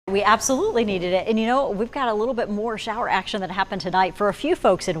We absolutely needed it. And you know, we've got a little bit more shower action that happened tonight for a few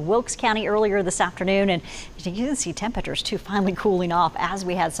folks in Wilkes County earlier this afternoon. And you can see temperatures too finally cooling off as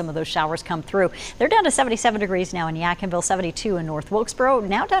we had some of those showers come through. They're down to 77 degrees now in Yadkinville, 72 in North Wilkesboro,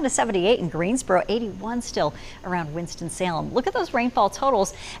 now down to 78 in Greensboro, 81 still around Winston-Salem. Look at those rainfall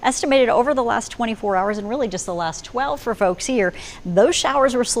totals estimated over the last 24 hours and really just the last 12 for folks here. Those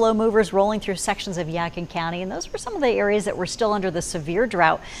showers were slow movers rolling through sections of Yadkin County, and those were some of the areas that were still under the severe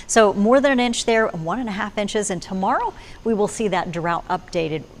drought. So more than an inch there, 1.5 inches. And tomorrow we will see that drought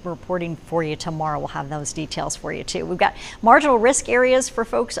updated reporting for you tomorrow. We'll have those details for you too. We've got marginal risk areas for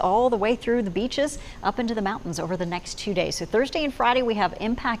folks all the way through the beaches up into the mountains over the next 2 days. So Thursday and Friday we have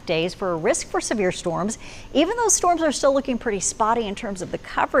impact days for a risk for severe storms. Even though storms are still looking pretty spotty in terms of the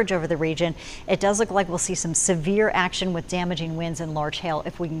coverage over the region, it does look like we'll see some severe action with damaging winds and large hail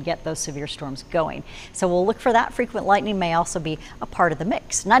if we can get those severe storms going. So we'll look for that. Frequent lightning may also be a part of the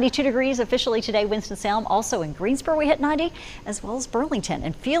mix. 92 degrees officially today, Winston-Salem. Also in Greensboro we hit 90, as well as Burlington,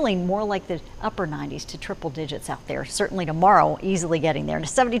 and feeling more like the upper 90s to triple digits out there. Certainly tomorrow, easily getting there to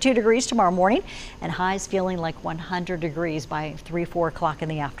 72 degrees tomorrow morning, and highs feeling like 100 degrees by 3-4 o'clock in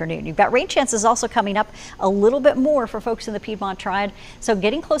the afternoon. You've got rain chances also coming up a little bit more for folks in the Piedmont Triad. So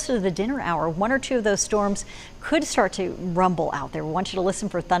getting closer to the dinner hour, 1 or 2 of those storms could start to rumble out there. We want you to listen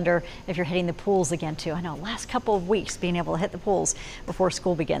for thunder if you're hitting the pools again too. I know last couple of weeks being able to hit the pools before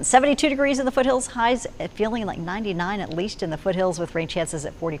school begins. 72 degrees in the foothills, highs feeling like 99 at least in the foothills with rain chances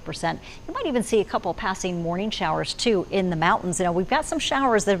at 40%. You might even see a couple passing morning showers too in the mountains. You know, we've got some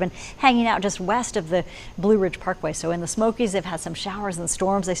showers that have been hanging out just west of the Blue Ridge Parkway. So in the Smokies, they've had some showers and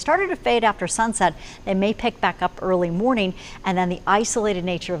storms. They started to fade after sunset. They may pick back up early morning, and then the isolated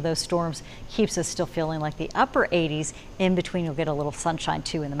nature of those storms keeps us still feeling like the upper 80s. In between, you'll get a little sunshine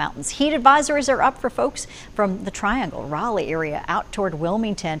too in the mountains. Heat advisories are up for folks from the Triangle, Raleigh area out toward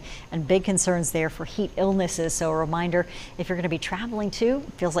Wilmington, and big concerns there for heat illnesses. So a reminder, if you're going to be traveling too,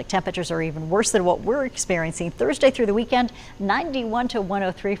 it feels like temperatures are even worse than what we're experiencing Thursday through the weekend. 91 to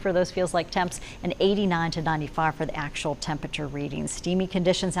 103 for those feels like temps, and 89 to 95 for the actual temperature readings. Steamy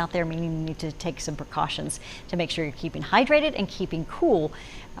conditions out there, meaning you need to take some precautions to make sure you're keeping hydrated and keeping cool.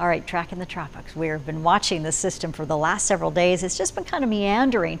 All right, tracking the tropics. We've been watching this system for the last several days. It's just been kind of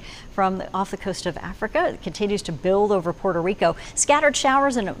meandering from off the coast of Africa. It continues to build over Puerto Rico. Scattered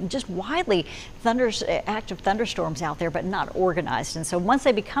showers and just widely active thunderstorms out there, but not organized. And so once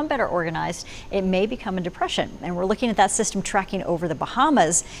they become better organized, it may become a depression. And we're looking at that system tracking over the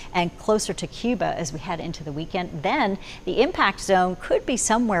Bahamas and closer to Cuba as we head into the weekend. Then the impact zone could be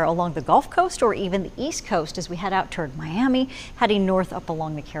somewhere along the Gulf Coast or even the East Coast as we head out toward Miami, heading north up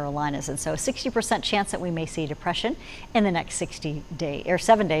along the Carolinas. And so a 60% chance that we may see depression in the next 7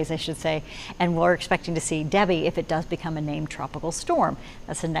 days, I should say. And we're expecting to see Debbie if it does become a named tropical storm.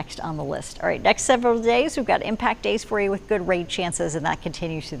 That's the next on the list. All right, next several days, we've got impact days for you with good rain chances, and that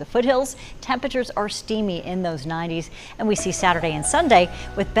continues through the foothills. Temperatures are steamy in those 90s, and we see Saturday and Sunday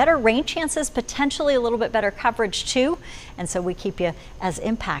with better rain chances, potentially a little bit better coverage too. And so we keep you as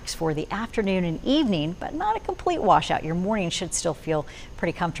impacts for the afternoon and evening, but not a complete washout. Your morning should still feel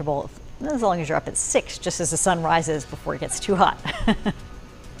pretty comfortable as long as you're up at 6 just as the sun rises before it gets too hot.